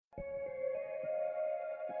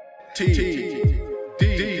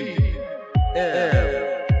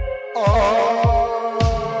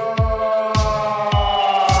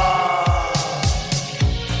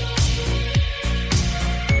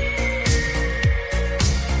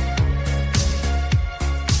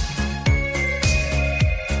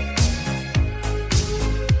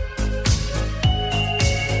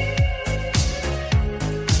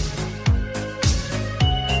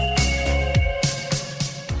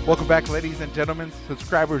Welcome back, ladies and gentlemen,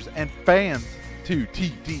 subscribers and fans to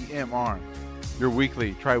TDMR, your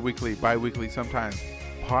weekly, tri-weekly, bi-weekly, sometimes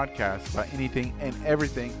podcast about anything and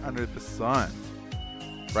everything under the sun.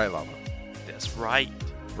 Right, Lala? That's right.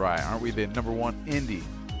 Right. Aren't we the number one indie?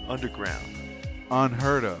 Underground.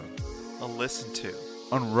 Unheard of. Unlistened to.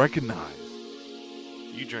 Unrecognized.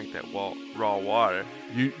 You drink that raw water.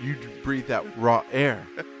 You breathe that raw air.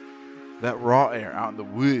 That raw air out in the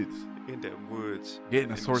woods. In the woods.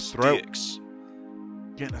 Getting a sore throat.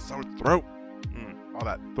 Getting a sore throat. All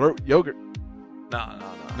that throat yogurt. No.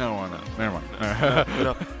 No. Never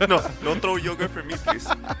mind. No, throw yogurt for me, please.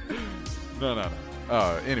 No.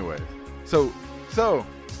 Anyways. So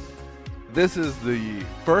this is the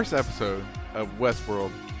first episode of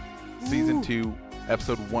WestWorld Season 2,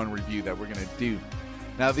 Episode 1 review that we're going to do.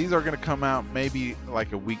 Now, these are going to come out maybe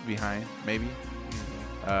like a week behind, maybe.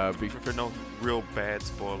 For no real bad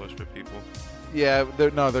spoilers for people. Yeah,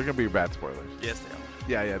 they're going to be bad spoilers. Yes, they are.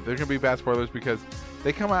 Yeah, they're going to be bad spoilers because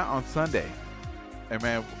they come out on Sunday. And,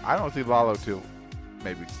 man, I don't see Lalo till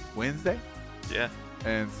maybe Wednesday. Yeah.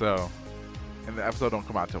 And the episode don't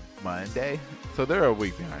come out till Monday. So they're a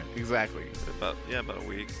week behind. Exactly. About a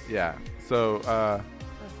week. Yeah. So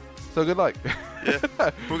good luck. Yeah.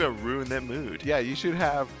 We're going to ruin that mood. Yeah, you should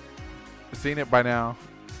have seen it by now.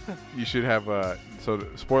 You should have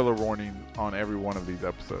spoiler warning on every one of these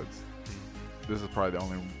episodes. This is probably the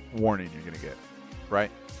only warning you're going to get. Right?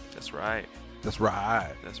 That's right.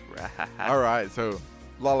 All right. So,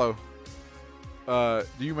 Lalo, do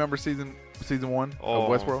you remember season 1 of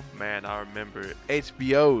WestWorld? Man, I remember it.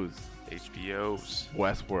 HBO's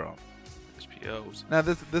WestWorld. HBO's. Now,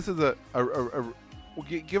 this is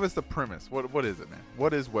give us the premise. What is it, man?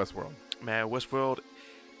 What is WestWorld? Man, WestWorld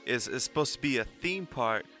is supposed to be a theme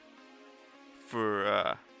park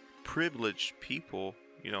for privileged people,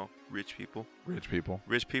 rich people,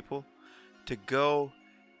 to go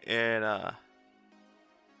and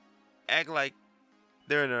act like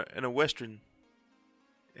they're in a western,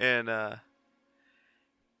 and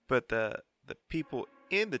but the people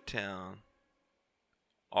in the town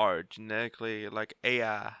are genetically like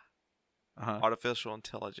AI, artificial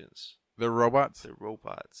intelligence. They're robots.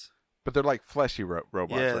 But they're like fleshy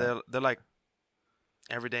robots. Yeah, right? they're like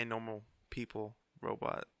everyday normal people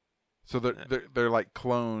robot. So they're like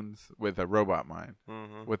clones with a robot mind,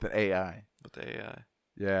 with an AI. With the AI.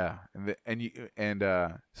 Yeah,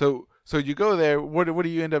 so you go there. What do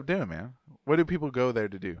you end up doing, man? What do people go there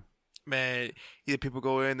to do? Man, either people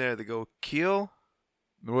go in there to go kill.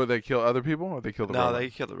 Will they kill other people, or they kill the robots? No, they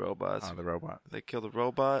kill the robots. Oh, the robots. They kill the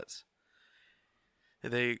robots.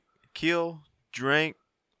 And they kill, drink,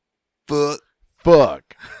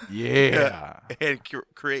 fuck. Yeah. And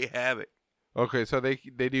create havoc. Okay, so they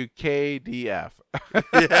do KDF.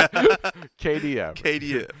 Yeah.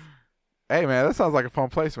 KDF. Hey, man, that sounds like a fun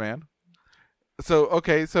place, man. So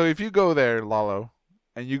if you go there, Lalo,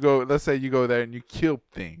 and let's say you go there and you kill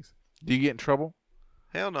things, do you get in trouble?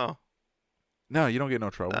 Hell no. No, you don't get no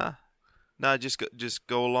trouble. Nah, just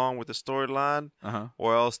go along with the storyline,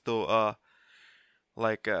 or else they'll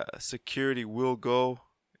security will go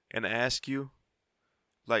and ask you,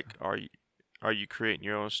 like, are you creating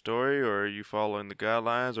your own story, or are you following the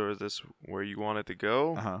guidelines, or is this where you want it to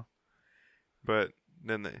go? But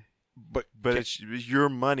then but it's your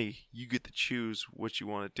money. You get to choose what you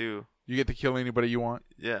want to do. You get to kill anybody you want.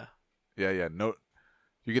 Yeah. No,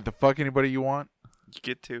 you get to fuck anybody you want. You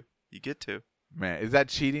get to. Man, is that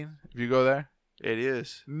cheating if you go there? It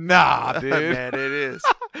is. Nah, dude. Man, it is.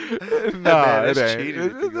 Nah, man, it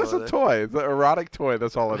ain't. It's a toy. It's an erotic toy.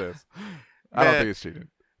 That's all it is. I don't think it's cheating.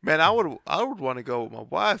 Man, I would want to go with my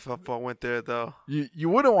wife if I went there, though. You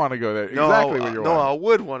wouldn't want to go there. No, exactly with your wife. No, I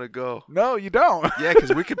would want to go. No, you don't. Yeah,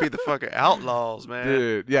 because we could be the fucking outlaws, man.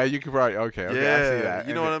 Dude, yeah, you could probably. Okay, yeah, I see that.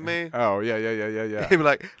 You know what I mean? Oh, yeah. He'd be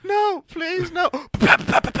like, no, please, no.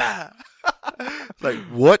 Like,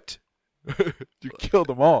 what? You killed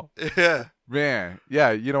them all. Yeah. Man, yeah,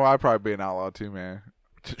 I'd probably be an outlaw too, man.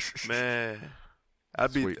 Man,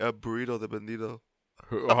 I'd be a burrito de bandido.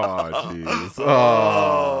 Oh, jeez.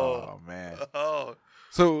 Oh, man. Oh.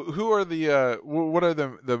 So, who are the? What are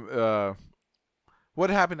the? What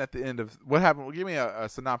happened at the end of? What happened? Give me a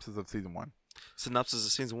synopsis of season 1. synopsis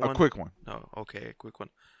of season 1? A quick one. No, okay, a quick one.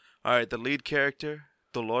 All right, the lead character,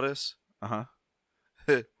 Dolores.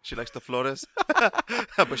 She likes the flores,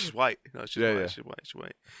 but she's white. No, she's white. Yeah. She's white. She's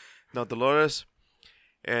white. No, Dolores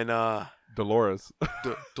and Dolores.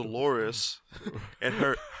 Dolores and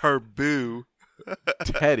her boo,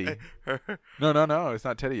 Teddy. No, it's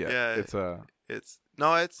not Teddy yet. Yeah,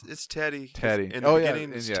 it's Teddy. Teddy. In the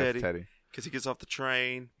beginning, it's Teddy. Because he gets off the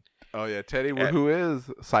train. Oh yeah, Teddy, who is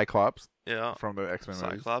Cyclops? Yeah, from the X-Men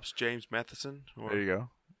movies. Cyclops, James Matheson. There you go.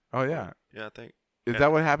 Oh yeah. Yeah, I think. Is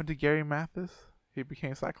that what happened to Gary Mathis? He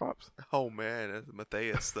became Cyclops. Oh man, that's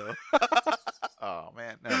Matthias though. Oh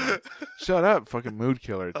man, no. Shut up, fucking mood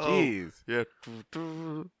killer. Jeez. Yeah.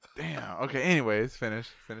 Damn. Okay. Anyways, finish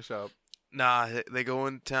up. Nah, they go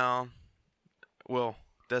into town. Well,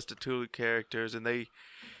 that's the two characters, and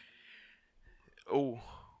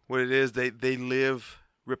what it is, they live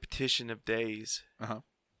repetition of days.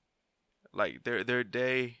 Like their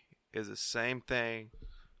day is the same thing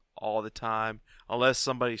all the time, unless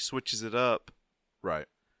somebody switches it up. Right.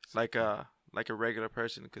 Like a regular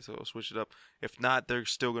person, because they'll switch it up. If not, they're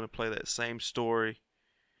still gonna play that same story.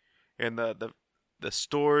 And the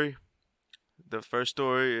story, the first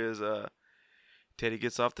story is Teddy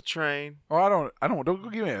gets off the train. Oh,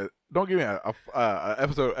 don't give me a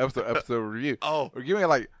episode review. Oh, or give me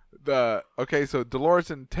like so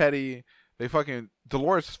Dolores and Teddy,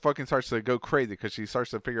 Dolores starts to go crazy because she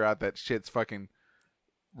starts to figure out that shit's fucking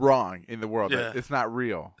wrong in the world. Yeah. It's not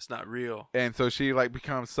real. It's not real. And so she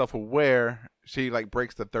becomes self-aware. She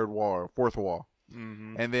breaks the third wall or fourth wall.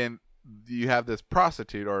 Mm-hmm. And then you have this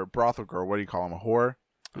prostitute or brothel girl. What do you call them? A whore?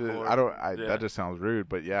 That just sounds rude,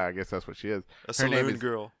 but yeah, I guess that's what she is. Saloon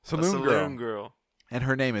girl. Saloon girl. And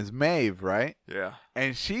her name is Maeve, right? Yeah.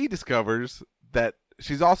 And she discovers that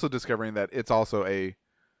she's also discovering that it's also a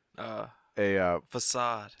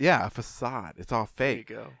facade. Yeah, a facade. It's all fake.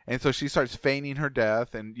 There you go. And so she starts feigning her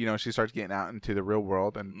death, and she starts getting out into the real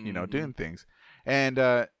world and doing things. And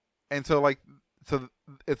so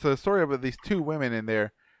it's a story of these two women in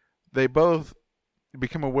there. They both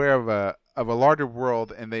become aware of a larger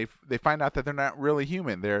world, and they find out that they're not really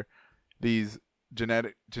human. They're these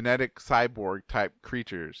genetic cyborg type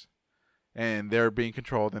creatures, and they're being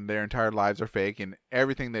controlled, and their entire lives are fake, and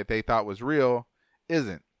everything that they thought was real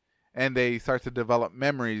isn't. And they start to develop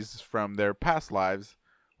memories from their past lives,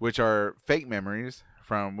 which are fake memories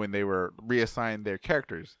from when they were reassigned their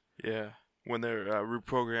characters. Yeah, when they're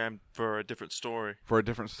reprogrammed for a different story.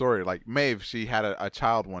 Like Maeve, she had a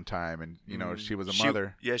child one time, and she was a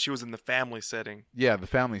mother. Yeah, she was in the family setting. Yeah, the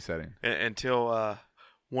family setting. Until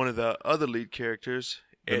one of the other lead characters,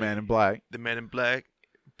 the Man in Black,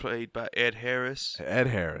 played by Ed Harris.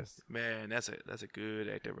 Man, that's a good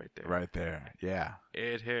actor right there. Right there, yeah.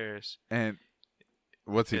 Ed Harris. And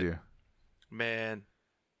what's he do? Man,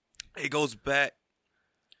 it goes back.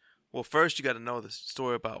 Well, first you got to know the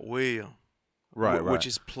story about William, right? Which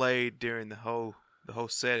is played during the whole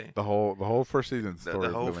setting. The whole first season story.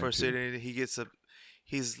 The whole first season,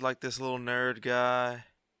 he's like this little nerd guy,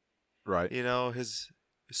 right? His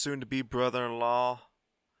soon-to-be brother-in-law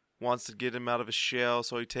wants to get him out of his shell,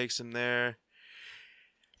 so he takes him there.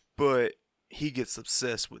 But he gets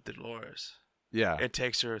obsessed with Dolores. Yeah. And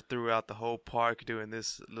takes her throughout the whole park doing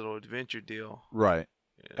this little adventure deal. Right.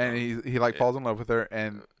 And he falls in love with her,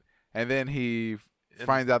 and then he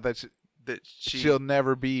finds out that she'll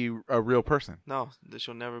never be a real person. No, that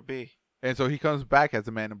she'll never be. And so he comes back as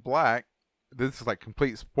a Man in Black. This is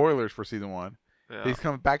complete spoilers for season 1. Yeah. He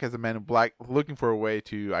comes back as a Man in Black looking for a way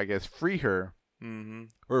to, I guess, free her. Mm-hmm.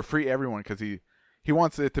 Or free everyone, because he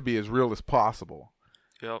wants it to be as real as possible.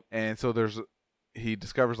 Yep. And so he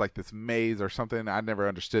discovers this maze or something. I never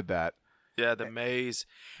understood that. Yeah, the maze.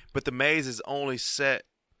 But the maze is only set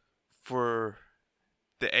for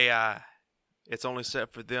the AI. It's only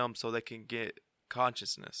set for them so they can get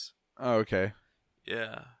consciousness. Oh, okay.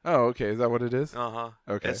 Yeah. Oh, okay. Is that what it is? Uh-huh.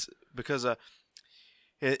 Okay. It's because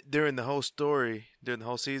during the whole story, during the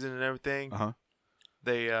whole season and everything,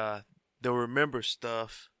 they'll remember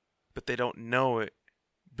stuff, but they don't know it.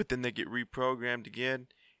 But then they get reprogrammed again,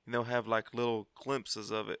 and they'll have little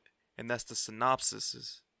glimpses of it, and that's the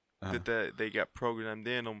synopsises that they got programmed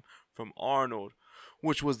in them from Arnold,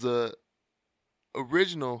 which was the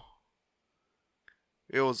original.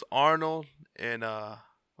 It was Arnold and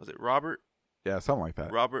was it Robert? Yeah, something like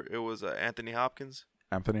that. Robert. It was Anthony Hopkins.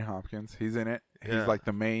 Anthony Hopkins. He's in it. Yeah. He's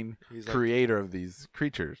the main creator of these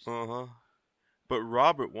creatures. Uh-huh. But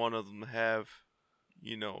Robert wanted them to have,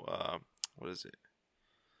 what is it?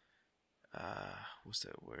 What's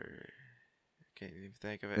that word? I can't even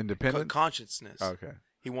think of it. Independence? Consciousness. Okay.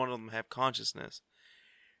 He wanted them to have consciousness.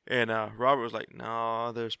 And Robert was like,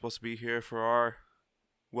 no, they're supposed to be here for our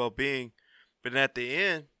well-being. But then at the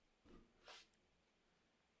end,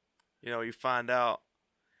 you find out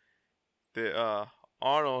that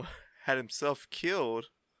Arnold had himself killed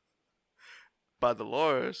by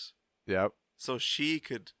Dolores. Yep. So she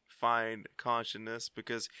could find consciousness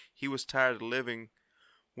because he was tired of living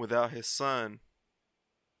without his son.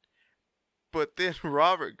 But then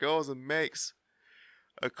Robert goes and makes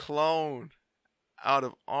a clone out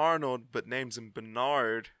of Arnold, but names him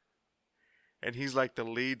Bernard. And he's like the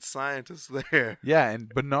lead scientist there. Yeah, and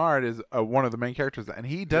Bernard is one of the main characters, and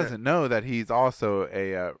he doesn't know that he's also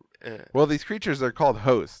a. Well, these creatures are called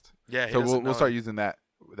hosts. Yeah, so we'll start using that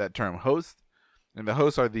term, host, and the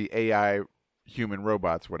hosts are the AI human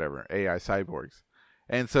robots, whatever, AI cyborgs,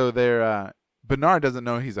 and so they're. Bernard doesn't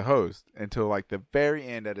know he's a host until like the very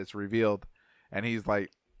end that it's revealed, and he's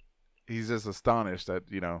just astonished that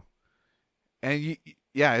and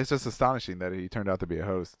it's just astonishing that he turned out to be a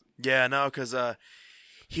host. Yeah, no, because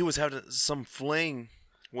he was having some fling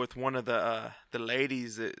with one of the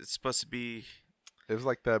ladies that's supposed to be. It was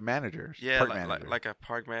like the manager. Yeah, like a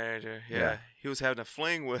park manager. Yeah. He was having a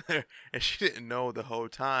fling with her, and she didn't know the whole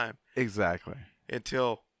time. Exactly.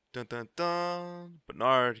 Until dun dun dun,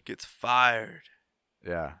 Bernard gets fired.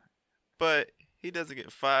 Yeah. But he doesn't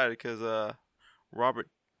get fired because Robert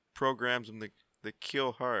programs him to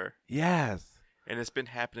kill her. Yes. And it's been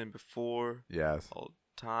happening before. Yes. All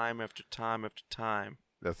time after time after time.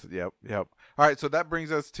 Yep. All right, so that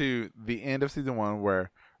brings us to the end of season 1,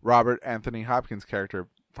 where Robert Anthony Hopkins' character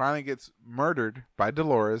finally gets murdered by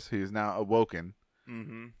Dolores, who is now awoken.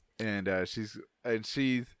 Mm-hmm. And she's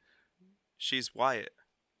Wyatt.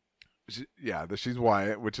 She's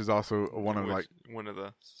Wyatt, which is also one of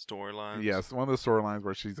the storylines. Yes, one of the storylines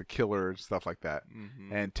where she's a killer and stuff like that.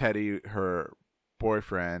 Mm-hmm. And Teddy, her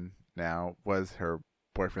boyfriend now, was her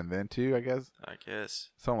boyfriend then too, I guess.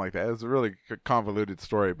 Something like that. It was a really convoluted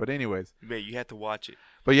story. But anyways. Man, you have to watch it.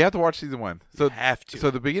 But you have to watch season 1. So you have to.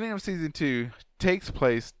 So the beginning of season 2 takes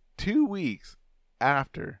place 2 weeks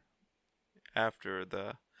after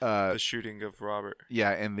the shooting of Robert.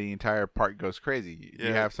 Yeah, and the entire park goes crazy. Yeah.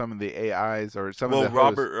 You have some of the AIs or some of the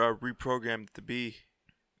hosts. Robert reprogrammed to be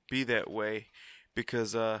that way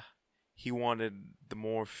because he wanted the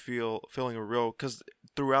more feeling of real. Because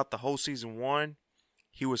throughout the whole season 1,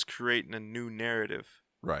 he was creating a new narrative.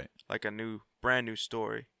 Right. Like a brand new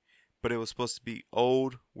story. But it was supposed to be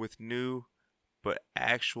old with new, but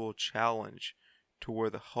actual challenge to where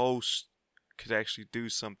the host could actually do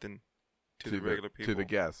something to the regular people. To the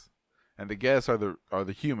guests. And the guests are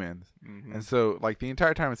the humans. Mm-hmm. And so, like, the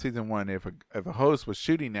entire time in season 1, if a host was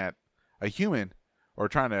shooting at a human or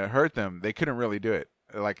trying to hurt them, they couldn't really do it.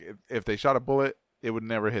 Like, if they shot a bullet, it would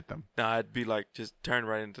never hit them. No, it'd be like just turn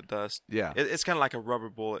right into dust. Yeah. It's kind of like a rubber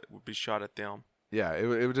bullet would be shot at them. Yeah, it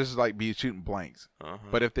would just like be shooting blanks. Uh-huh.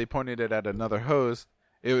 But if they pointed it at another host,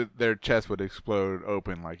 their chest would explode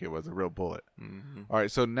open like it was a real bullet. Mm-hmm. All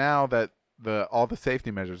right, so now that all the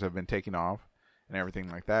safety measures have been taken off and everything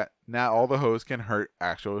like that, now all the hosts can hurt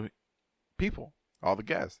actual people, all the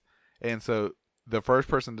guests. And so the first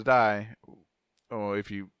person to die,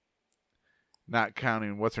 if you not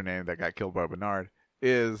counting what's her name that got killed by Bernard,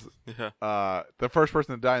 is the first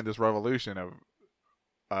person to die in this revolution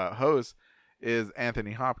of hosts is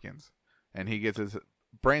Anthony Hopkins, and he gets his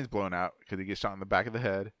brains blown out because he gets shot in the back of the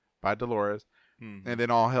head by Dolores, and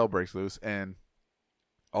then all hell breaks loose, and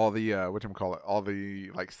all the all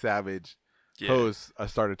the like savage hosts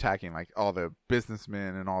start attacking, like all the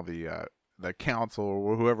businessmen and all the council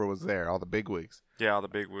or whoever was there, all the bigwigs. Yeah, all the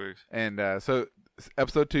bigwigs. And so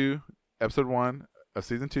episode 1 of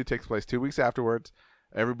season 2 takes place 2 weeks afterwards.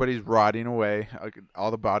 Everybody's rotting away.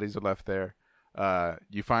 All the bodies are left there.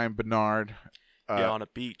 You find Bernard on a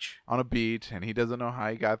beach. And he doesn't know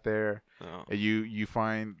how he got there. Oh. You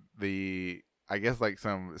find I guess like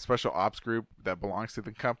some special ops group that belongs to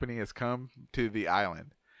the company has come to the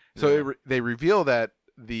island. So they reveal that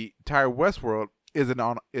the entire WestWorld is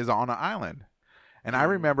on an island. And I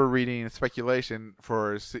remember reading speculation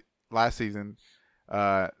for last season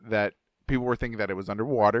that people were thinking that it was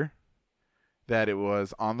underwater, that it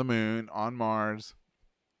was on the moon, on Mars.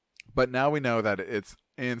 But now we know that it's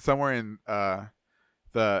somewhere in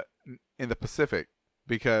the Pacific,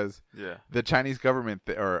 because the Chinese government,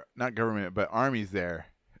 or not government, but army's there,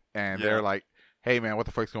 and they're like, "Hey man, what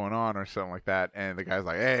the fuck's going on?" or something like that. And the guy's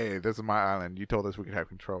like, "Hey, this is my island. You told us we could have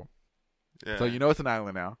control." Yeah. So it's an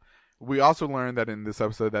island now. We also learned that in this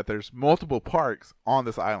episode that there's multiple parks on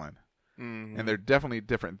this island, and they're definitely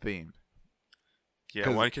different themed. Yeah,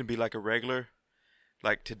 one can be like a regular,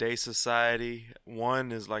 like today's society.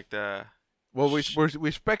 One is like the Well,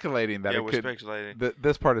 we're speculating that we're speculating.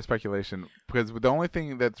 This part is speculation because the only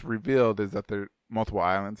thing that's revealed is that there are multiple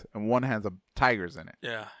islands and one has tigers in it.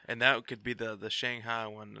 Yeah, and that could be the Shanghai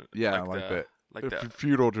one. Yeah, like the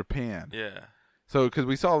feudal Japan. Yeah. So, because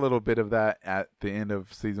we saw a little bit of that at the end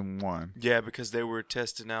of season 1. Yeah, because they were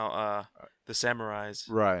testing out the samurais.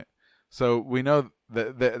 Right. So we know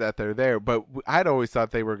that they're there, but I'd always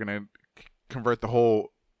thought they were going to convert the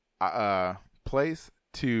whole place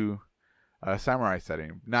to a samurai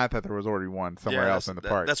setting. Not that there was already one somewhere else in the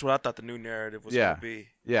park. That's what I thought the new narrative was going to be.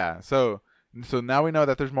 Yeah. So now we know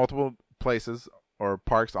that there's multiple places or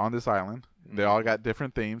parks on this island. Mm-hmm. They all got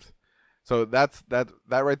different themes. So that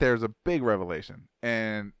right there is a big revelation,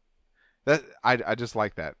 and that I just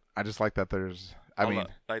like that. I just like that there's. I mean,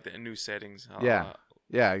 like the new settings.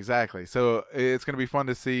 Yeah, exactly. So it's gonna be fun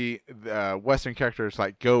to see Western characters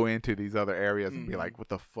like go into these other areas and be like, "What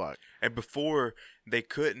the fuck?" And before they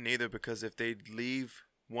couldn't either because if they'd leave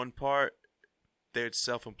one part, they'd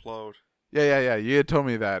self-implode. Yeah. You had told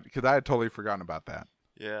me that because I had totally forgotten about that.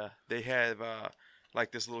 Yeah, they have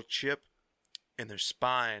like this little chip in their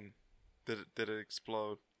spine that it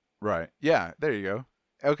explode. Right. Yeah. There you go.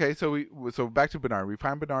 Okay. So back to Bernard. We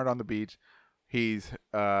find Bernard on the beach. He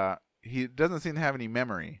doesn't seem to have any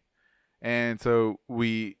memory, and so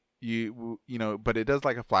but it does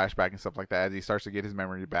like a flashback and stuff like that as he starts to get his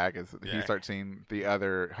memory back as he starts seeing the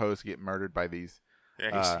other hosts get murdered by these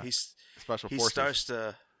special forces. He starts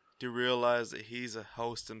to realize that he's a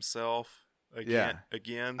host himself again.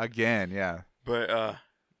 Yeah. But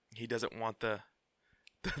he doesn't want the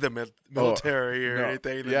military or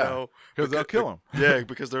anything to know because they'll kill him. Yeah,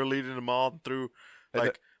 because they're leading him all through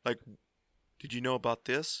like. Did you know about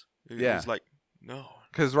this? Yeah. He's like, no.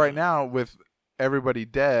 Because right now, with everybody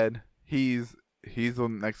dead, he's the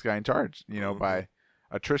next guy in charge, by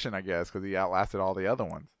attrition, I guess, because he outlasted all the other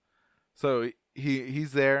ones. So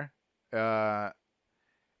he's there,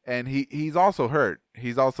 and he's also hurt.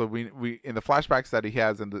 He's also we in the flashbacks that he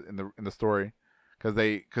has in the story, because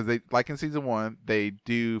they like in season 1 they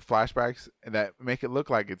do flashbacks that make it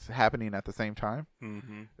look like it's happening at the same time.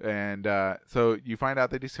 Mm-hmm. And so you find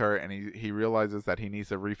out that he's hurt, and he realizes that he needs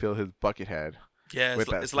to refill his bucket head. Yeah,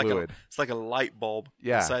 it's fluid. It's like a light bulb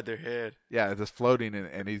inside their head. Yeah, it's just floating,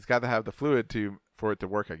 and he's got to have the fluid for it to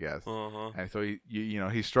work, I guess. Uh-huh. And so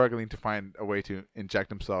he's struggling to find a way to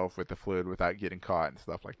inject himself with the fluid without getting caught and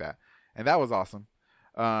stuff like that. And that was awesome.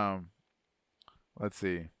 Let's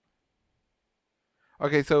see.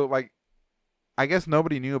 Okay, so I guess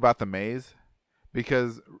nobody knew about the maze,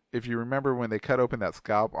 because if you remember when they cut open that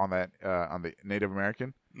scalp on that on the Native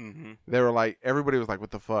American, mm-hmm. they were like, everybody was like, "What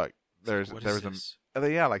the fuck?" There was this?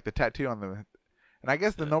 Like the tattoo on the, and I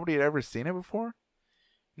guess nobody had ever seen it before.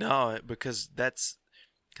 No, because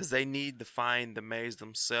they need to find the maze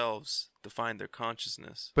themselves to find their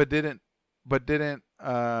consciousness. But didn't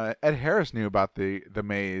Ed Harris knew about the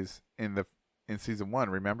maze in season 1,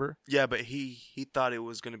 remember? Yeah, but he thought it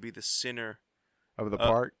was going to be the center of the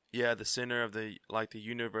park. Yeah, the center of the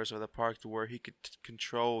universe of the park, to where he could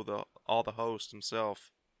control all the hosts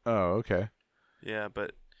himself. Oh, okay. Yeah,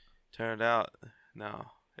 but turned out no,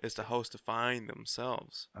 it's the host to find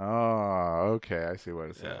themselves. Oh, okay. I see what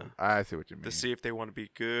it says. I see what you mean. To see if they want to be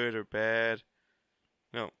good or bad.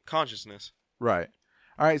 No, consciousness. Right.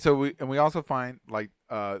 All right. So we also find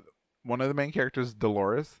one of the main characters,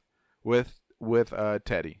 Dolores, with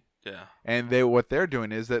Teddy. Yeah. And what they're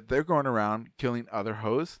doing is that they're going around killing other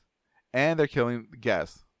hosts, and they're killing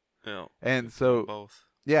guests. Yeah. And so both.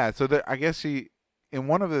 Yeah. So I guess she, in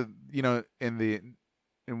one of the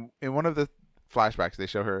in one of the flashbacks, they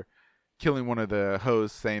show her killing one of the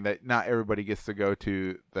hosts, saying that not everybody gets to go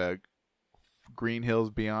to the Green Hills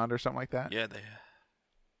Beyond or something like that. Yeah,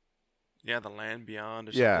 the land beyond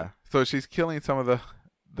or something. Yeah. So she's killing some of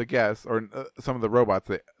the guests, or some of the robots,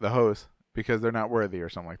 the hosts, because they're not worthy or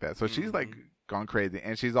something like that. So she's gone crazy,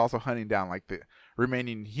 and she's also hunting down the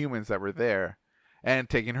remaining humans that were there, and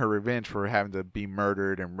taking her revenge for having to be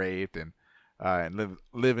murdered and raped and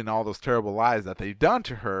living all those terrible lies that they've done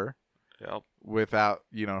to her. Yep. Without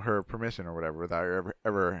her permission or whatever, without her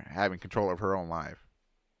ever having control of her own life.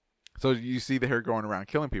 So you see her going around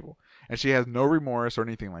killing people, and she has no remorse or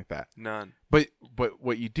anything like that. None. But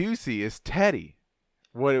what you do see is Teddy.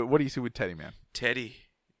 What do you see with Teddy, man? Teddy,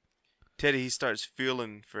 he starts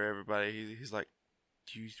feeling for everybody. He's like,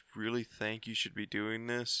 "Do you really think you should be doing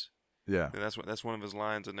this?" Yeah. And that's one of his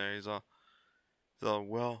lines in there. He's all,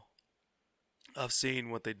 "Well, I've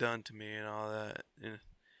seen what they done to me and all that."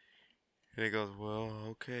 And he goes, "Well,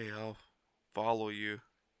 okay, I'll follow you."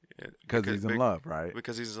 Because he's in love, right?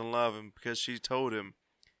 Because he's in love, and because she told him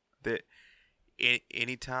that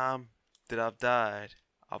anytime that I've died,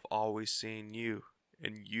 I've always seen you,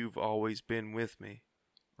 and you've always been with me.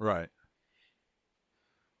 Right.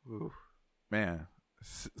 Ooh. Man.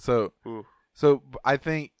 So I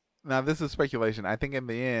think, now this is speculation. I think in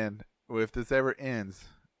the end, if this ever ends,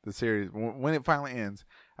 the series, when it finally ends,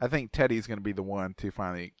 I think Teddy's going to be the one to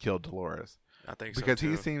finally kill Dolores. I think because so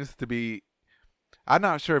too. he seems to be, I'm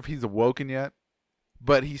not sure if he's awoken yet,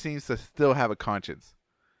 but he seems to still have a conscience.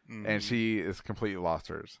 And she is completely lost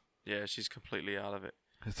hers. Yeah, she's completely out of it.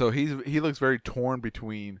 So he looks very torn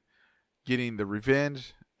between getting the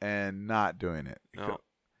revenge and not doing it. No.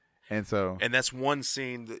 And that's one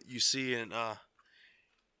scene that you see in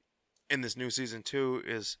this new season 2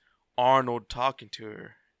 is Arnold talking to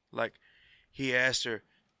her. Like, he asked her,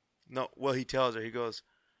 he tells her, he goes,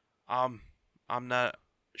 I'm not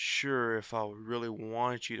sure if I really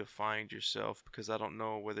want you to find yourself because I don't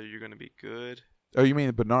know whether you're going to be good. Oh, you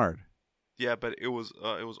mean Bernard? Yeah, but it was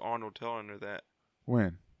Arnold telling her that.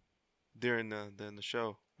 When? During the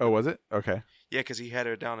show. Oh, was it? Okay. Yeah, because he had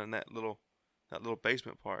her down in that little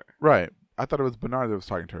basement part. Right. I thought it was Bernard that was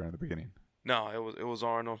talking to her in the beginning. No, it was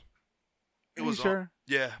Arnold. Are you sure?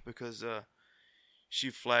 Yeah, because she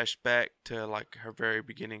flashed back to like her very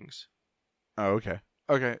beginnings. Oh, okay.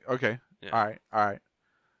 Okay. Yeah. All right.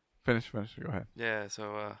 Finish. Go ahead. Yeah,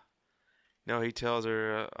 so he tells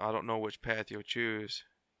her, I don't know which path you'll choose.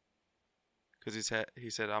 Because he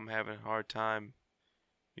said, I'm having a hard time,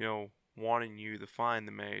 wanting you to find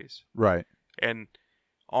the maze. Right. And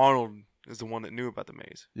Arnold is the one that knew about the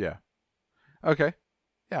maze. Yeah. Okay.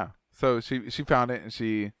 Yeah. So she found it and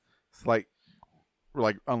she like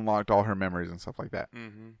unlocked all her memories and stuff like that.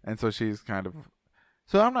 Mm-hmm. And so she's kind of.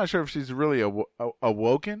 So I'm not sure if she's really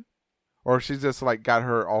awoken, or if she's just like got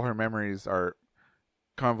all her memories are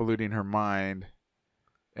convoluting her mind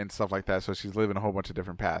and stuff like that. So she's living a whole bunch of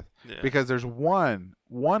different paths. Yeah. Because there's one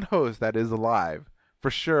host that is alive for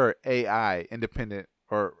sure, AI independent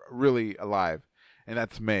or really alive, and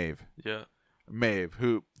that's Maeve. Yeah. Maeve,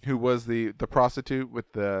 who was the prostitute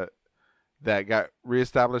with that got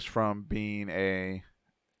reestablished from being a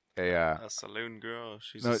saloon girl.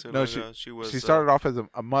 She's no, a saloon girl. She started off as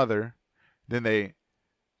a mother. Then the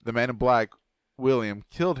man in black, William,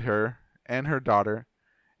 killed her and her daughter,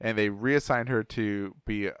 and they reassigned her to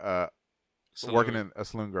be working in a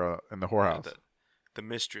saloon girl in the whorehouse. Yeah, the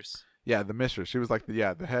mistress. Yeah, the mistress. She was like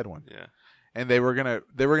the head one. Yeah. And they were gonna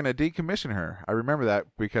decommission her. I remember that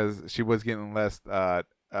because she was getting less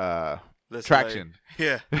traction.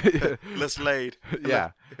 Laid. Yeah. Less laid.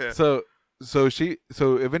 Yeah. Yeah. So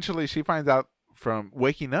eventually she finds out from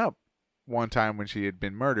waking up one time when she had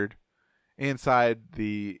been murdered inside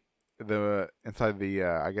the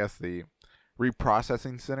I guess the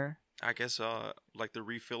reprocessing center. I guess like the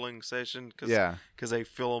refilling session because they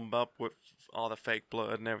fill them up with all the fake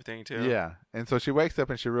blood and everything too. Yeah. And so she wakes up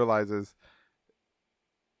and she realizes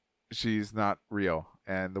she's not real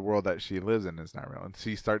and the world that she lives in is not real. And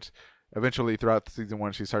she starts eventually throughout season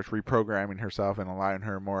 1 she starts reprogramming herself and allowing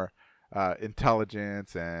her more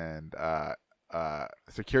intelligence and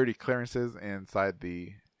security clearances inside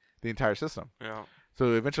the entire system. Yeah.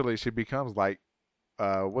 So eventually she becomes like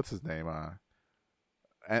what's his name?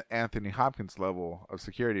 Anthony Hopkins level of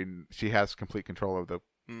security, and she has complete control of the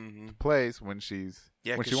place when she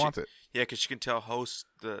wants it. Yeah, because she can tell hosts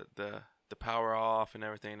the power off and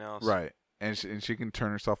everything else. Right, and she can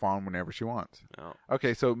turn herself on whenever she wants. Oh.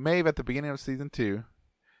 Okay, so Maeve at the beginning of season 2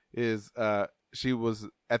 is she was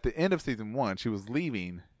at the end of season 1. She was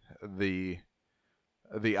leaving the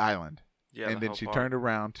island, and then she turned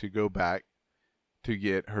around to go back to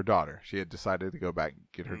get her daughter. She had decided to go back and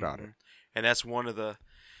get her daughter, and that's one of the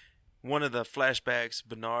flashbacks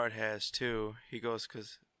Bernard has too. He goes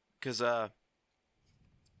because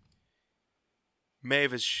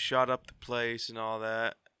Maeve has shot up the place and all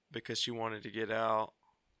that because she wanted to get out,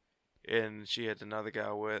 and she had another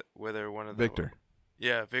guy with her. One of the Victor.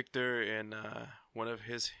 Yeah, Victor and one of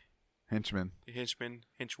his henchwoman.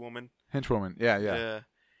 Yeah.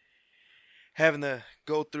 Having to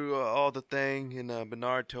go through all the thing, and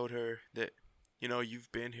Bernard told her that,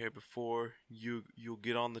 you've been here before. You'll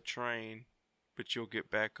get on the train, but you'll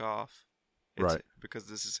get back off. Right. Because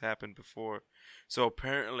this has happened before. So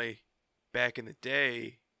apparently, back in the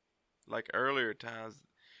day, like earlier times,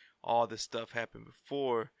 all this stuff happened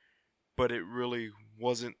before, but it really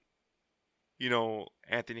wasn't,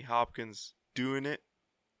 Anthony Hopkins doing it,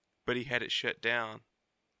 but he had it shut down.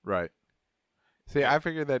 Right. See, I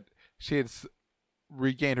figured that she had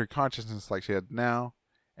regained her consciousness like she had now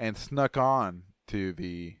and snuck on to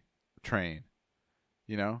the train,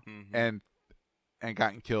 and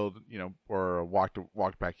gotten killed, or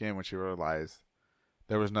walked back in when she realized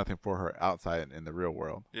there was nothing for her outside in the real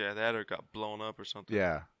world. Yeah, that or got blown up or something.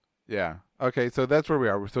 Yeah. Yeah. Okay, so that's where we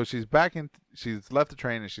are. So she's back in. She's left the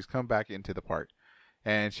train and she's come back into the park,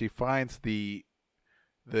 and she finds the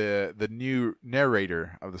new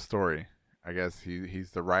narrator of the story. I guess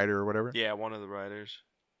he's the writer or whatever. Yeah, one of the writers.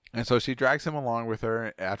 And so she drags him along with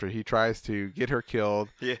her after he tries to get her killed.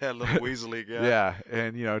 Yeah, little Weasley guy. Yeah,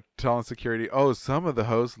 and telling security, "Oh, some of the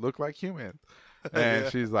hosts look like humans."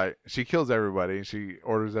 And she's like, she kills everybody, and she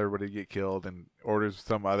orders everybody to get killed, and orders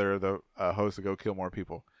some other of the hosts to go kill more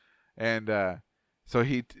people. And so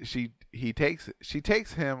she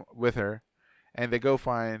takes him with her, and they go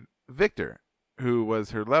find Victor, who was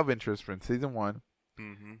her love interest from season 1,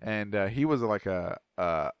 and he was like a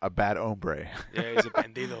bad hombre. Yeah, he's a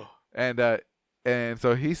bandido. And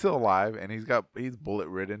so he's still alive, and he's bullet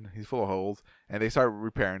ridden, he's full of holes, and they start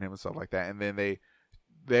repairing him and stuff like that, and then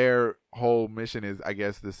their whole mission is, I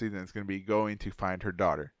guess, this season is going to be going to find her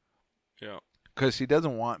daughter. Yeah. Because she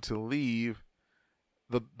doesn't want to leave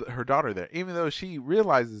her daughter there, even though she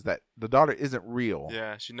realizes that the daughter isn't real.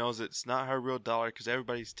 Yeah, she knows it's not her real daughter because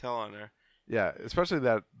everybody's telling her. Yeah, especially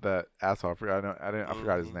that asshole. I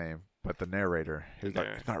forgot his name, but the narrator. He's like,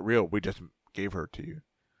 it's not real. We just gave her to you.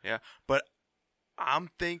 Yeah, but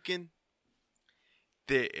I'm thinking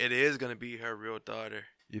that it is going to be her real daughter.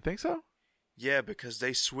 You think so? Yeah, because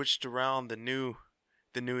they switched around the new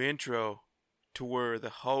intro to where the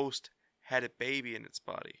host had a baby in its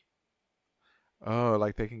body. Oh,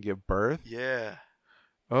 like they can give birth? Yeah.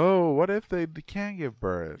 Oh, what if they can give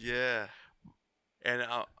birth? Yeah. And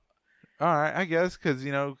all right, I guess, because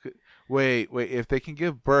wait, if they can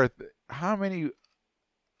give birth, how many?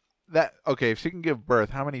 If she can give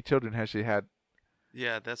birth, how many children has she had?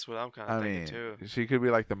 Yeah, that's what I'm kind of thinking too. She could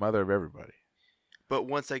be like the mother of everybody. But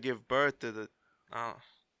once they give birth to the,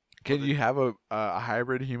 can you have a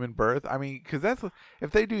hybrid human birth? I mean, because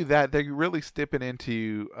if they do that, they're really stepping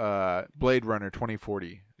into Blade Runner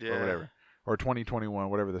 2040 or whatever, or 2021,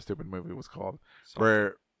 whatever the stupid movie was called,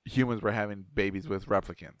 where humans were having babies with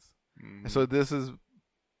replicants. Mm-hmm. So this is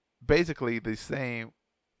basically the same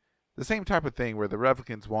type of thing where the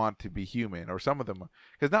replicants want to be human, or some of them,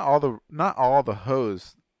 because not all the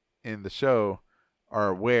hosts in the show are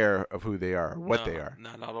aware of who they are, what they are.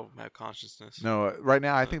 Not all of them have consciousness. No, right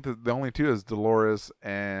now I think the only two is Dolores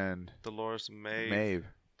and Maeve.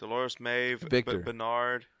 Dolores, Maeve, Victor,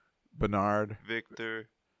 Bernard, Victor,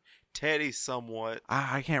 Teddy, somewhat.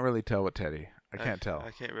 I can't really tell with Teddy. I can't tell.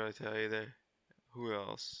 I can't really tell either. Who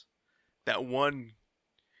else? That one.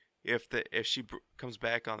 If she comes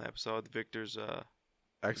back on the episode, Victor's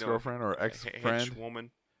ex-girlfriend or ex-friend,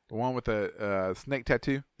 woman. The one with the snake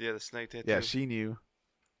tattoo? Yeah, the snake tattoo. Yeah, she knew.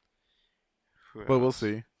 But we'll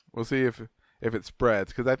see. We'll see if it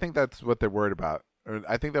spreads, because I think that's what they're worried about. Or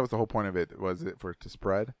I think that was the whole point of it, was it for it to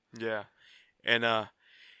spread? Yeah. And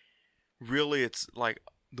really it's like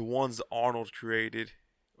the ones that Arnold created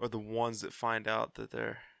are the ones that find out that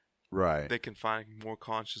they can find more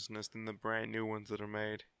consciousness than the brand new ones that are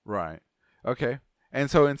made. Right. Okay. And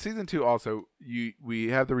so in season 2 also, we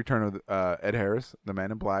have the return of Ed Harris, the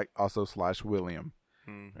Man in Black, also / William.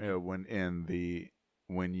 Mm-hmm.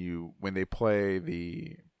 When they play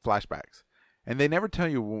the flashbacks, and they never tell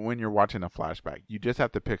you when you're watching a flashback. You just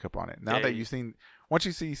have to pick up on it. Now that once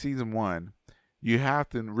you see season 1, you have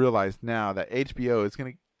to realize now that HBO is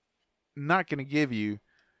not gonna give you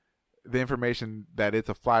the information that it's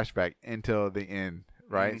a flashback until the end,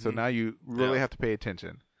 right? Mm-hmm. So now you really have to pay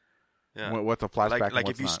attention. Yeah. What's a flashback? Like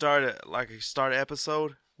if you start an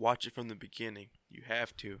episode, watch it from the beginning. You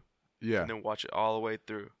have to. Yeah. And then watch it all the way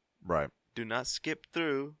through. Right. Do not skip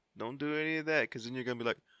through. Don't do any of that, because then you're gonna be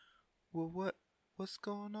like, well, what's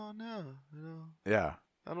going on now? Yeah.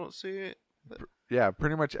 I don't see it. Yeah.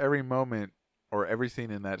 Pretty much every moment or every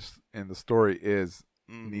scene in the story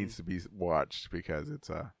needs to be watched, because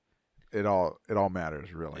it all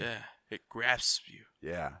matters, really. Yeah. It grasps you.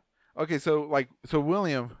 Yeah. Okay. So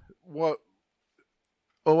William.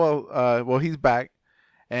 He's back,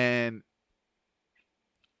 and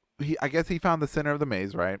I guess he found the center of the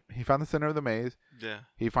maze, right? He found the center of the maze. Yeah.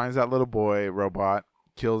 He finds that little boy robot,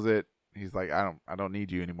 kills it. He's like, I don't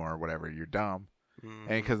need you anymore, or whatever. You're dumb.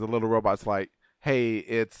 Mm-hmm. And because the little robot's like,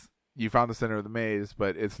 hey, you found the center of the maze,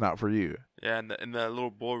 but it's not for you. Yeah, and the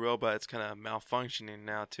little boy robot is kind of malfunctioning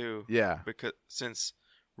now too. Yeah. Because since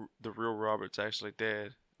the real Robert's actually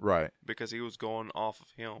dead. Right. Because he was going off of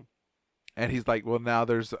him. And he's like, well, now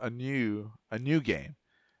there's a new game.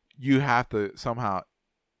 You have to somehow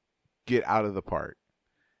get out of the park.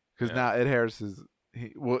 Because now Ed Harris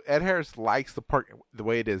Ed Harris likes the park the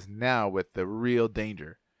way it is now, with the real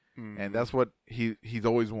danger. Mm-hmm. And that's what he's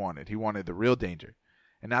always wanted. He wanted the real danger.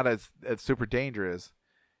 And now that it's super dangerous,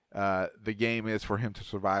 the game is for him to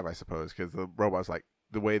survive, I suppose, because the robot's like,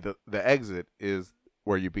 the way the exit is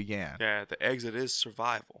where you began. Yeah, the exit is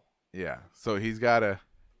survival. Yeah, so he's got to,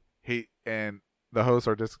 and the hosts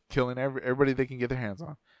are just killing everybody they can get their hands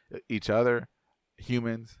on. Each other,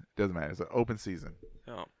 humans, doesn't matter. It's an open season.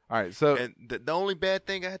 Oh. All right, so. And the only bad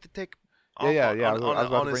thing I had to take off I was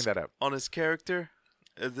about to bring that up. On his character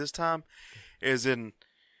at this time is in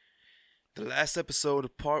the last episode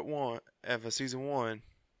of part 1 of season 1,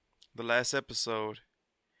 the last episode,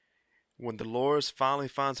 when Dolores finally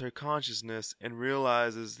finds her consciousness and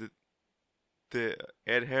realizes that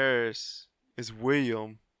Ed Harris is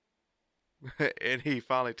William, and he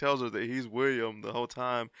finally tells her that he's William the whole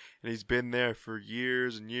time, and he's been there for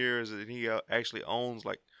years and years, and he actually owns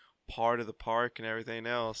like part of the park and everything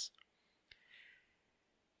else.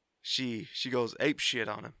 She goes ape shit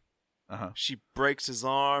on him. She breaks his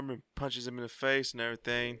arm and punches him in the face and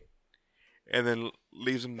everything, and then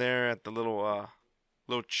leaves him there at the little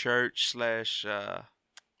church /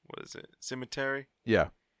 what is it, cemetery? Yeah.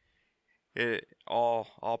 It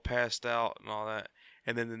all passed out and all that.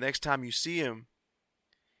 And then the next time you see him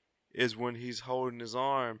is when he's holding his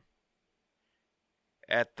arm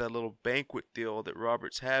at the little banquet deal that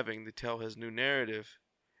Robert's having to tell his new narrative.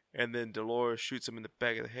 And then Dolores shoots him in the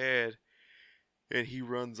back of the head, and he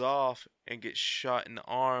runs off and gets shot in the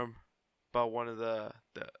arm by one of the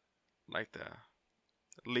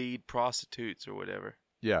lead prostitutes or whatever.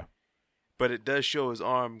 Yeah. But it does show his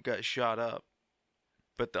arm got shot up.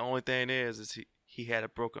 But the only thing is he had a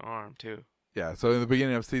broken arm too. Yeah, so in the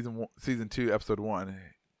beginning of season 2, episode 1,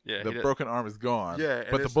 the broken arm is gone. Yeah,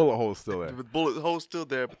 but the bullet hole's still there. The bullet hole's still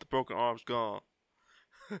there, but the broken arm's gone.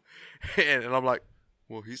 and I'm like,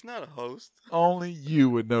 well, he's not a host. Only you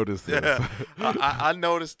would notice this. Yeah, I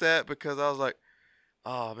noticed that because I was like,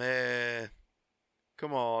 oh man,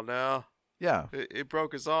 come on now. Yeah, it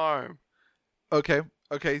broke his arm. Okay,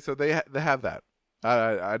 so they have that.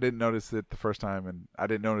 I didn't notice it the first time, and I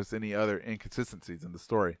didn't notice any other inconsistencies in the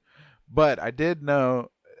story. But I did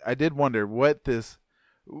wonder what this,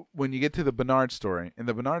 when you get to the Bernard story, and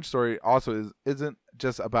the Bernard story also isn't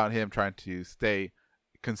just about him trying to stay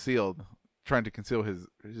concealed, trying to conceal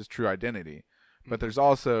his true identity, but there's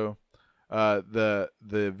also the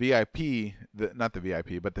VIP, not the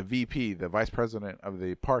VIP, but the VP, the vice president of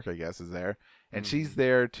the park, I guess, is there, and she's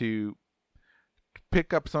there to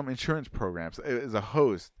pick up some insurance programs. As a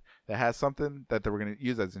host that has something that they were going to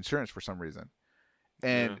use as insurance for some reason.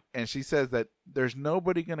 And she says that there's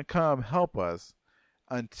nobody going to come help us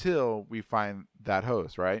until we find that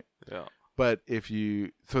host, right? Yeah. But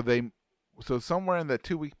so somewhere in the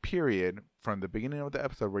 2-week period from the beginning of the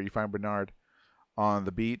episode where you find Bernard on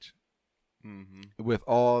the beach with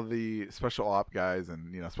all the special op guys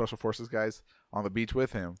and special forces guys on the beach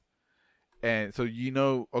with him. And so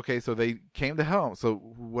okay, so they came to help. So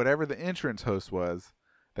whatever the insurance host was,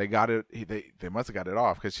 they got it. They must have got it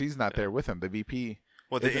off because she's not there with him. The VP.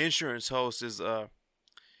 Well, the insurance host is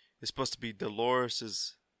supposed to be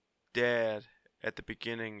Dolores's dad at the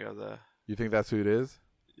beginning of the. You think that's who it is?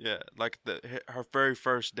 Yeah, like her very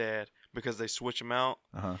first dad, because they switch him out.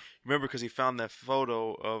 Remember, because he found that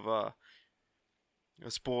photo of a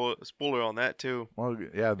spoiler on that too. Well,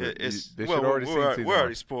 yeah, they should already see season 1. We're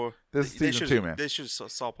already spoiled. This is season 2, man. They should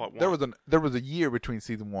have saw part 1. There was a year between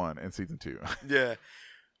season 1 and season 2. Yeah,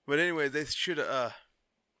 but anyway, they should have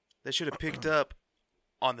picked up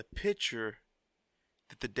on the picture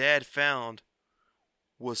that the dad found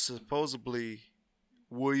was supposedly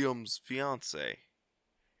William's fiance,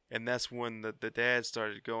 and that's when the dad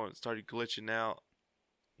started glitching out,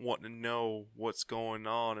 wanting to know what's going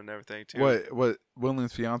on and everything too. What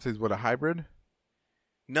William's fiance is a hybrid?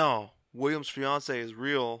 No, William's fiance is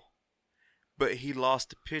real, but he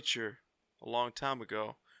lost the picture a long time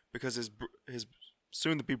ago because his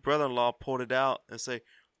soon-to-be brother-in-law pulled it out and say,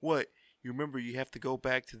 "What? You remember you have to go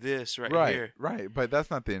back to this right here." Right, but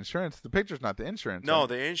that's not the insurance. The picture's not the insurance. No, right?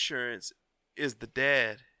 The insurance is the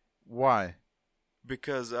dad. Why?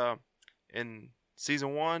 Because in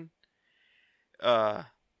season 1, the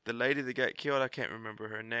lady that got killed, I can't remember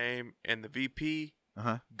her name, and the VP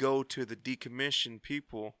go to the decommissioned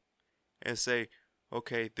people and say,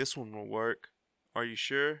 "Okay, this one will work. Are you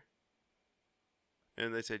sure?"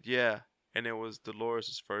 And they said, "Yeah." And it was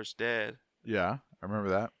Dolores' first dad. Yeah, I remember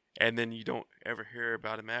that. And then you don't ever hear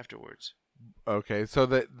about him afterwards. Okay, so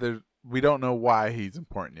we don't know why he's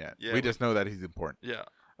important yet. Yeah, we just know that he's important. Yeah.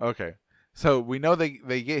 Okay, so we know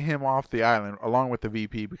they get him off the island along with the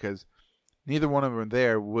VP because neither one of them are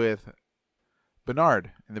there with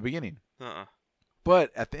Bernard in the beginning.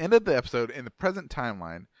 But at the end of the episode, in the present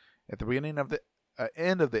timeline, at the beginning of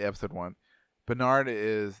end of the episode 1, Bernard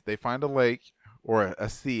they find a lake or a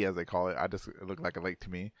sea as they call it. It looked like a lake to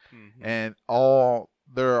me, and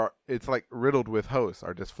it's like riddled with hosts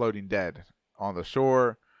are just floating dead on the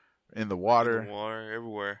shore, in the water,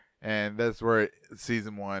 everywhere. And that's where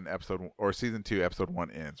season 1 episode or season 2 episode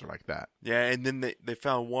 1 ends, or like that. Yeah, and then they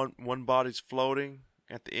found one body's floating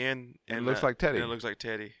at the end, and it looks like Teddy. And it looks like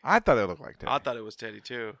Teddy. I thought it looked like Teddy. I thought it was Teddy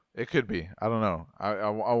too. It could be. I don't know.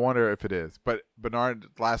 I wonder if it is. But Bernard's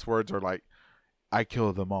last words are like, "I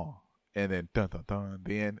killed them all," and then dun dun dun,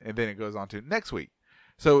 the end, and then it goes on to next week.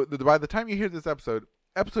 So by the time you hear this episode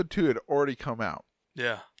 2 had already come out.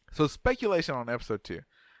 Yeah. So speculation on episode 2.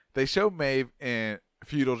 They show Maeve in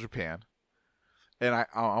feudal Japan, and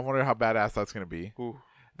I wonder how badass that's going to be. Ooh.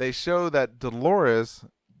 They show that Dolores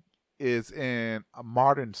is in a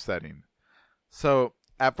modern setting. So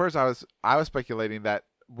at first I was speculating that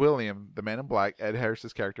William, the Man in Black, Ed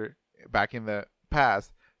Harris's character, back in the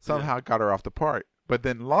past, somehow got her off the park. But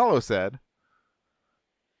then Lalo said,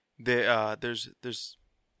 there's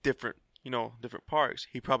different parks.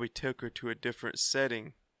 He probably took her to a different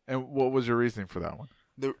setting. And what was your reasoning for that one?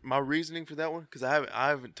 My reasoning for that one, because I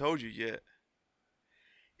haven't told you yet,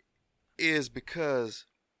 is because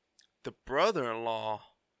the brother-in-law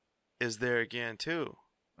is there again too.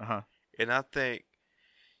 And I think,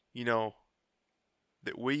 that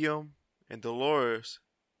William and Dolores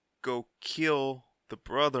go kill the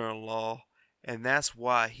brother-in-law, and that's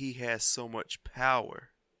why he has so much power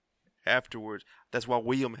afterwards. That's why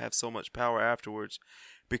William has so much power afterwards.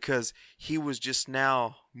 Because he was just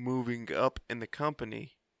now moving up in the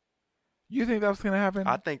company. You think that's going to happen?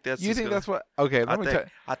 I think that's. You think that's what? Okay, let me tell you.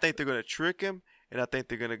 I think they're going to trick him, and I think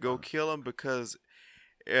they're going to go kill him because,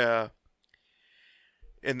 in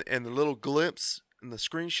the little glimpse in the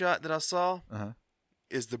screenshot that I saw,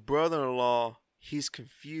 is the brother-in-law. He's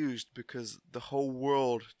confused because the whole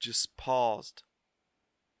world just paused,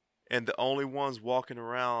 and the only ones walking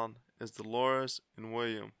around is Dolores and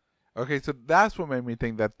William. Okay, so that's what made me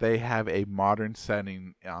think that they have a modern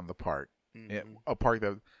setting on the park. A park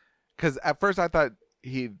that... Because at first I thought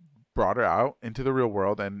he brought her out into the real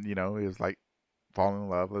world and, he was like falling in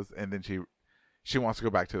love. And then she wants to go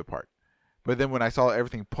back to the park. But then when I saw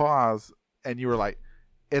everything pause and you were like,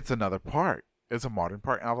 it's another park. It's a modern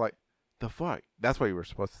park. And I was like, the fuck? That's what you were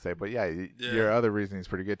supposed to say. But yeah, your other reasoning is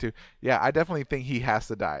pretty good too. Yeah, I definitely think he has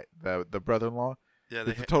to die. The brother-in-law. Yeah,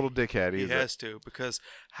 he's a total dickhead. He has to, because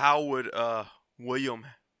how would William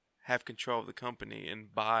have control of the company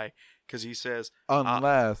and buy? Because he says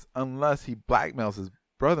unless he blackmails his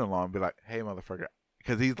brother-in-law and be like, "Hey, motherfucker,"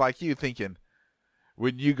 because he's like you, thinking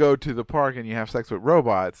when you go to the park and you have sex with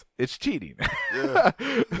robots, it's cheating. Yeah.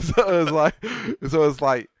 so it's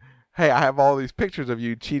like, hey, I have all these pictures of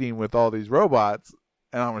you cheating with all these robots,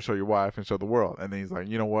 and I'm gonna show your wife and show the world. And then he's like,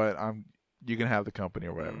 you know what, you can have the company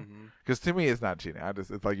or whatever. Because to me, it's not cheating.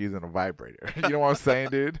 It's like using a vibrator. You know what I'm saying,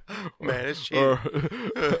 dude? Man, it's cheating. Or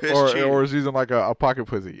it's using like a pocket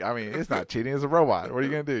pussy. I mean, it's not cheating. It's a robot. What are you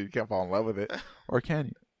going to do? You can't fall in love with it. Or can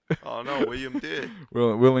you? Oh, no. William did.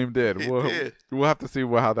 William did. We'll have to see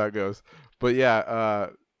how that goes. But yeah,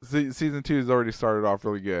 season 2 has already started off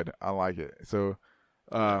really good. I like it. So,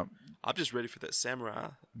 I'm just ready for that samurai.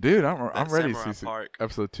 Dude, I'm ready to see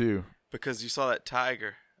episode 2. Because you saw that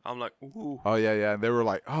tiger. I'm like, ooh. Oh, yeah. And they were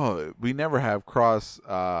like, oh, we never have hosts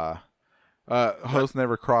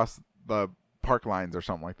never cross the park lines or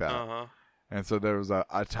something like that. And so there was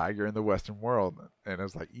a tiger in the Western world. And it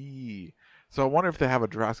was like, eee. So I wonder if they have a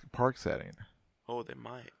Jurassic Park setting. Oh, they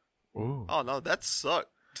might. Ooh. Oh, no, that sucked.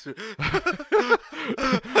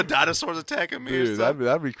 Dinosaurs attacking me. Dude,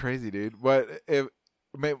 that'd be crazy, dude. But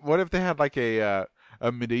what if they had like a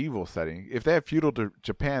medieval setting? If they have feudal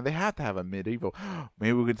Japan, they have to have a medieval.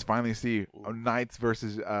 Maybe we could finally see knights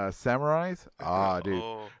versus samurais. Dude.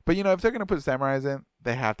 Oh. But if they're gonna put samurais in,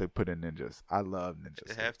 they have to put in ninjas. I love ninjas.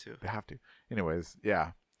 They have to. Anyways,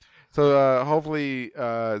 yeah. So hopefully,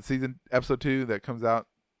 episode 2 that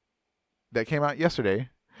came out yesterday.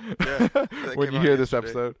 Yeah, when you hear this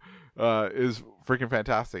episode, is freaking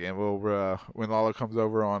fantastic. And we'll when Lalo comes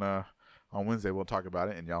over on Wednesday, we'll talk about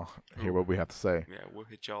it, and y'all hear what we have to say. Yeah, we'll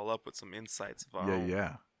hit y'all up with some insights of our own.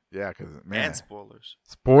 Yeah, because man, and spoilers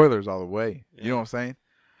all the way. Yeah. You know what I'm saying?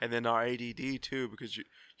 And then our ADD too, because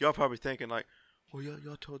y'all probably thinking like, well,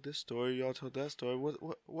 y'all told this story, y'all told that story.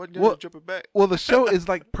 What y'all jumping back? Well, the show is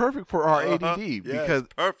like perfect for our ADD because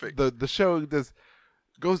perfect. The show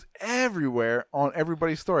goes everywhere on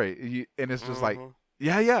everybody's story, and it's just like.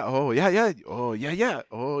 Yeah. Oh, yeah. Oh, yeah.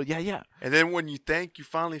 Oh, yeah. And then when you think you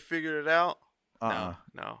finally figured it out, no.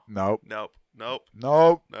 Nope. Nope.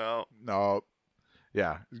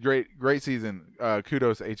 Yeah, great season.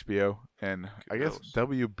 Kudos HBO and I guess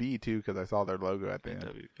WB too, because I saw their logo at the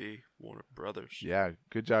end. WB, Warner Brothers. Yeah,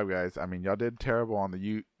 good job, guys. I mean, y'all did terrible on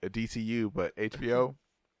the DCU, but HBO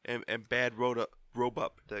and Bad Robot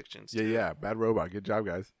Productions. Yeah, yeah, Bad Robot. Good job,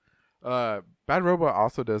 guys. Bad Robot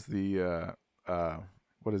also does the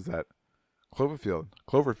what is that? Cloverfield.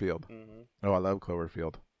 Mm-hmm. Oh, I love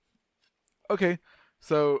Cloverfield. Okay.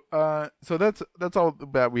 So that's all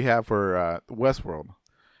that we have for WestWorld.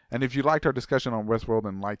 And if you liked our discussion on WestWorld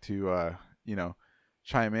and like to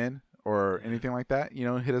chime in or anything like that,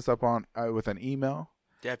 hit us up on with an email.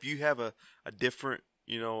 Yeah, if you have a different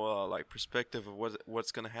like perspective of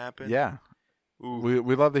what's gonna happen. Yeah.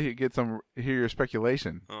 We love to hear your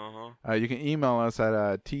speculation. Uh-huh. You can email us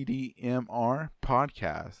at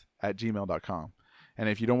tdmrpodcast@gmail.com. And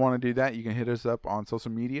if you don't want to do that, you can hit us up on social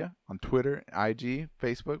media, on Twitter, IG,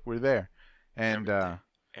 Facebook. We're there. And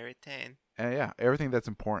everything. Yeah, everything that's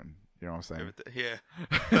important. You know what I'm saying? Yeah.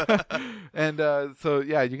 And so,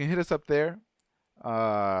 yeah, you can hit us up there.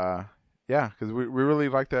 Yeah, because we really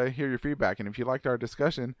like to hear your feedback. And if you liked our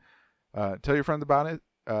discussion, tell your friends about it.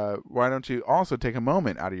 Why don't you also take a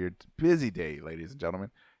moment out of your busy day, ladies and gentlemen,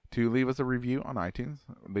 to leave us a review on iTunes.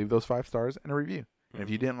 Leave those 5 stars and a review. And if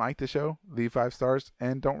you didn't like the show, leave 5 stars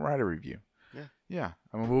and don't write a review. Yeah. Yeah.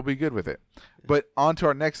 I mean, we'll be good with it. Yeah. But on to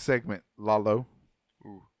our next segment, Lalo.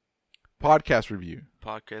 Ooh. Podcast review.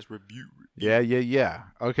 Yeah.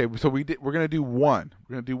 Okay, so we're gonna do one.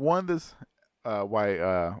 We're gonna do one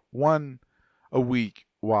one a week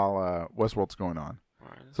while Westworld's going on.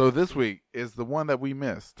 Right. So this week is the one that we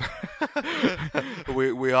missed.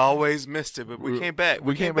 we always missed it, but we came back.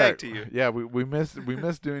 We came back to you. Yeah, we missed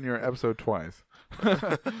doing your episode twice.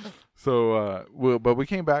 So but we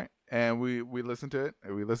came back and we listened to it.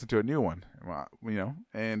 And we listened to a new one,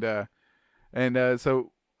 and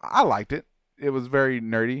so I liked it. It was very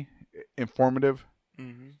nerdy, informative.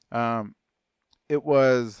 Mm-hmm. It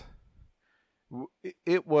was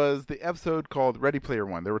the episode called Ready Player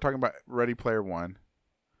One. They were talking about Ready Player One.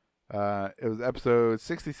 It was episode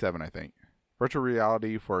 67, I think. Virtual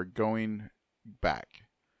reality for going back.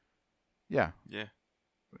 Yeah. Yeah.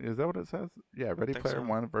 Is that what it says? Yeah, Ready Player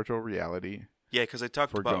One, virtual reality. Yeah, because they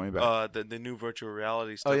talked about the new virtual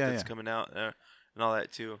reality stuff that's coming out and all that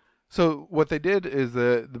too. So what they did is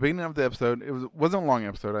the beginning of the episode, wasn't a long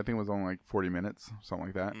episode. I think it was only like 40 minutes, something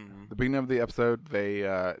like that. Mm-hmm. The beginning of the episode,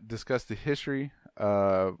 they discussed the history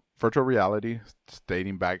of virtual reality,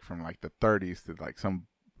 dating back from like the 30s to like some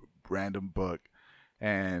random book,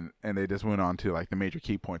 and they just went on to like the major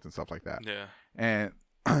key points and stuff like that. Yeah. And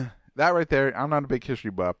that right there, I'm not a big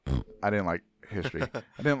history buff. I didn't like history.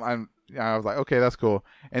 I was like, okay, that's cool.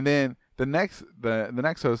 And then the next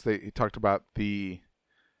host, he talked about the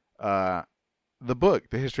book,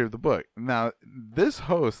 the history of the book. Now, this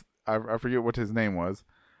host, I forget what his name was,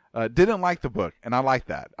 didn't like the book, and I like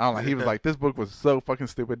that. He was like, this book was so fucking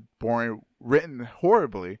stupid, boring, written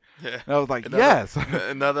horribly. Yeah. And I was like, yes.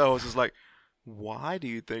 Another host is like, why do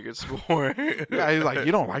you think it's boring? Yeah, he's like,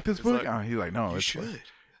 you don't like this book? Like, he's like, no, you should.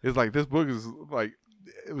 It's like, this book is like,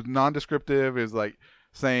 it was non-descriptive. It's like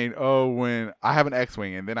saying, oh, when I have an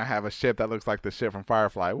X-Wing and then I have a ship that looks like the ship from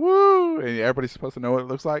Firefly, woo, and everybody's supposed to know what it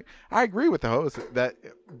looks like. I agree with the host that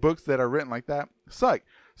books that are written like that suck.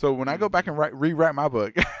 So when I go back and rewrite my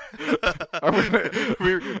book,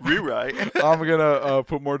 rewrite. I'm gonna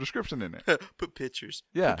put more description in it. Put pictures.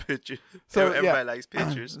 Yeah, put pictures. So everybody likes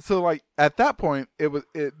pictures. So like at that point,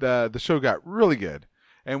 the show got really good,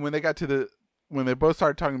 and when they got to when they both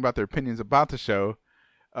started talking about their opinions about the show,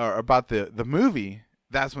 or about the movie,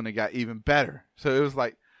 that's when it got even better. So it was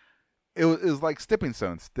like stepping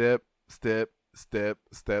stones, step, until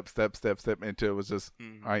it was just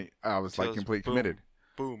I was like completely committed.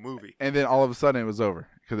 Boom, movie. And then all of a sudden it was over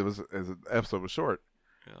because the episode was short.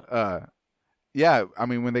 Yeah. Yeah. I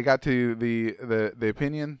mean, when they got to the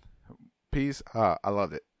opinion piece, I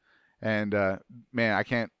loved it. And man, I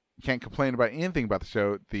can't complain about anything about the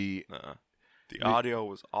show. The audio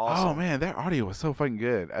was awesome. Oh man, their audio was so fucking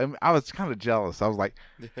good. I was kind of jealous. I was like,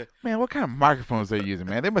 man, what kind of microphones they're using,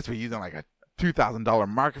 man? They must be using like a $2,000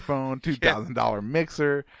 microphone, $2,000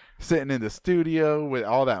 mixer, sitting in the studio with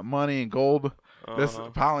all that money and gold that's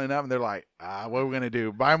piling up, and they're like, what are we gonna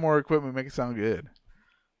do? Buy more equipment, make it sound good.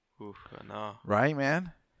 Oof, I know. Right,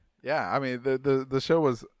 man? Yeah, I mean the show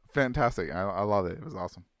was fantastic. I love it. It was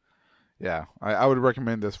awesome. Yeah, I would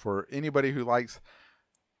recommend this for anybody who likes.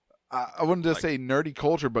 I wouldn't just say nerdy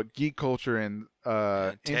culture, but geek culture and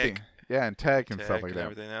anything. Tech. Yeah, and tech and stuff like and that.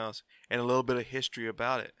 Everything else, and a little bit of history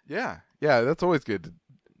about it. Yeah, that's always good.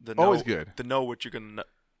 Always good to know what you're gonna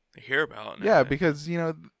hear about. Yeah, because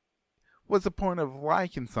what's the point of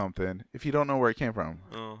liking something if you don't know where it came from?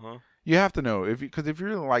 Uh-huh. You have to know, because if you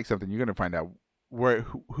really like something, you're gonna find out what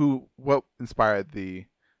inspired the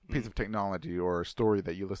piece of technology or story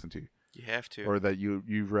that you listen to. You have to, or that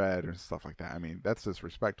you've read and stuff like that. I mean, that's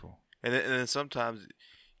disrespectful. And then sometimes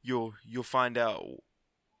you'll find out,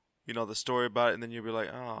 the story about it, and then you'll be like,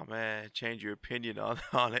 oh man, change your opinion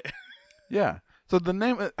on it. Yeah. So the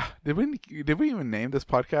name, did we even name this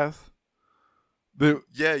podcast?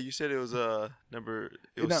 Yeah, you said it was number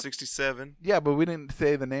 67. Yeah, but we didn't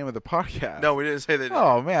say the name of the podcast. No, we didn't say that.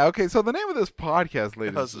 Oh man, okay. So the name of this podcast,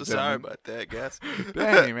 ladies. I'm so sorry about that, guys.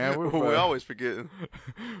 Dang, man, we always forgetting.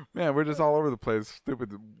 Man, we're just all over the place.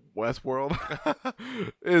 Stupid WestWorld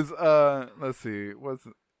is let's see,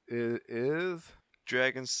 it is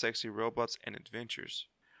Dragons, Sexy Robots, and Adventures.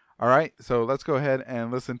 All right, so let's go ahead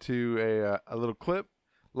and listen to a little clip.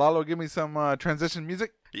 Lalo, give me some transition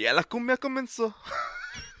music. Ya la cumbia comenzó.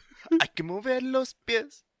 Hay que mover los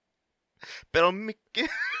pies. Pero mi...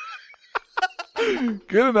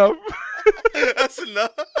 Good enough. That's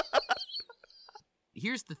enough.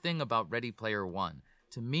 Here's the thing about Ready Player One.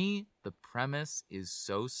 To me, the premise is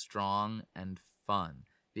so strong and fun.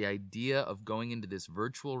 The idea of going into this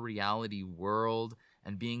virtual reality world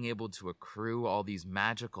and being able to accrue all these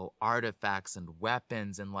magical artifacts and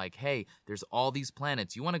weapons and like, hey, there's all these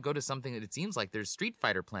planets. You want to go to something that it seems like there's Street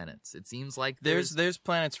Fighter planets. It seems like there's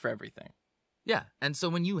planets for everything. Yeah. And so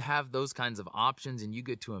when you have those kinds of options and you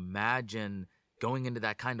get to imagine going into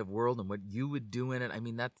that kind of world and what you would do in it, I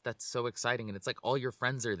mean, that's so exciting. And it's like all your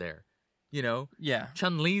friends are there. Yeah.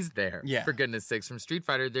 Chun-Li's there. Yeah. For goodness sakes, from Street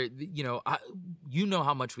Fighter. You know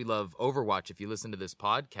how much we love Overwatch if you listen to this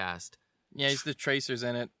podcast. Yeah, he's the Tracer's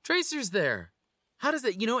in it. Tracer's there. How does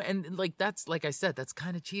that, and like that's, like I said, that's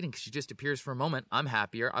kind of cheating because she just appears for a moment. I'm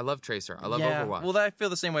happier. I love Tracer. I love Overwatch. Well, I feel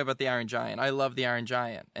the same way about the Iron Giant. I love the Iron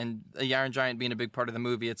Giant. And the Iron Giant being a big part of the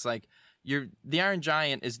movie, it's like the Iron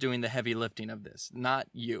Giant is doing the heavy lifting of this, not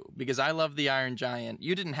you. Because I love the Iron Giant.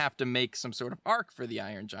 You didn't have to make some sort of arc for the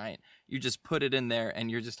Iron Giant. You just put it in there and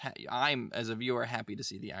you're just, I'm, as a viewer, happy to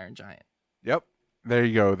see the Iron Giant. Yep. There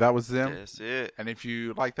you go. That was them. That's it. And if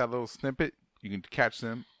you like that little snippet, you can catch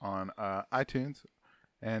them on iTunes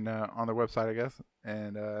and on their website, I guess.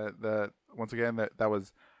 And once again, that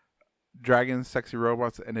was Dragons, Sexy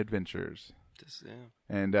Robots, and Adventures. That's them.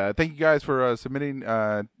 And thank you guys for submitting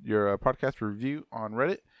your podcast review on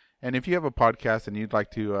Reddit. And if you have a podcast and you'd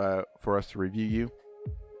like to for us to review you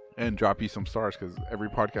and drop you some stars, because every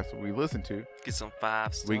podcast that we listen to, get some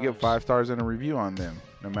 5 stars. We get 5 stars in a review on them,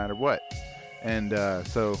 no matter what. And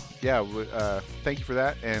so, yeah, thank you for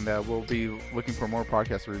that. And we'll be looking for more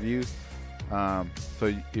podcast reviews.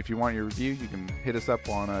 So if you want your review, you can hit us up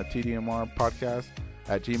on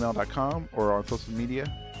tdmrpodcast@gmail.com or on social media.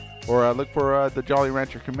 Or look for the Jolly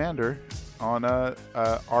Rancher Commander on our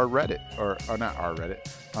Reddit. Or not our Reddit.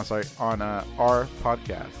 I'm sorry, on our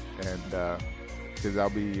podcast. And because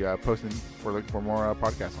I'll be posting, we're looking for more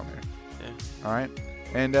podcasts on there. Yeah. All right.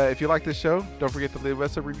 And if you like this show, don't forget to leave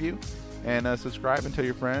us a review. And subscribe and tell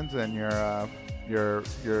your friends and your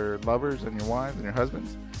lovers and your wives and your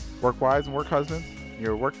husbands, work wives and work husbands,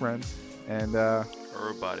 your work friends, and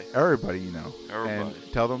everybody, everybody. And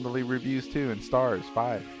tell them to leave reviews too and stars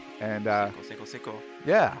 5. And cinco.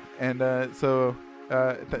 Yeah, and so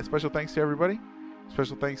special thanks to everybody.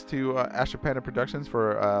 Special thanks to Astro Panda Productions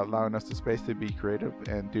for allowing us the space to be creative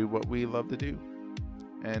and do what we love to do.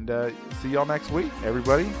 And see y'all next week,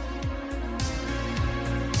 everybody.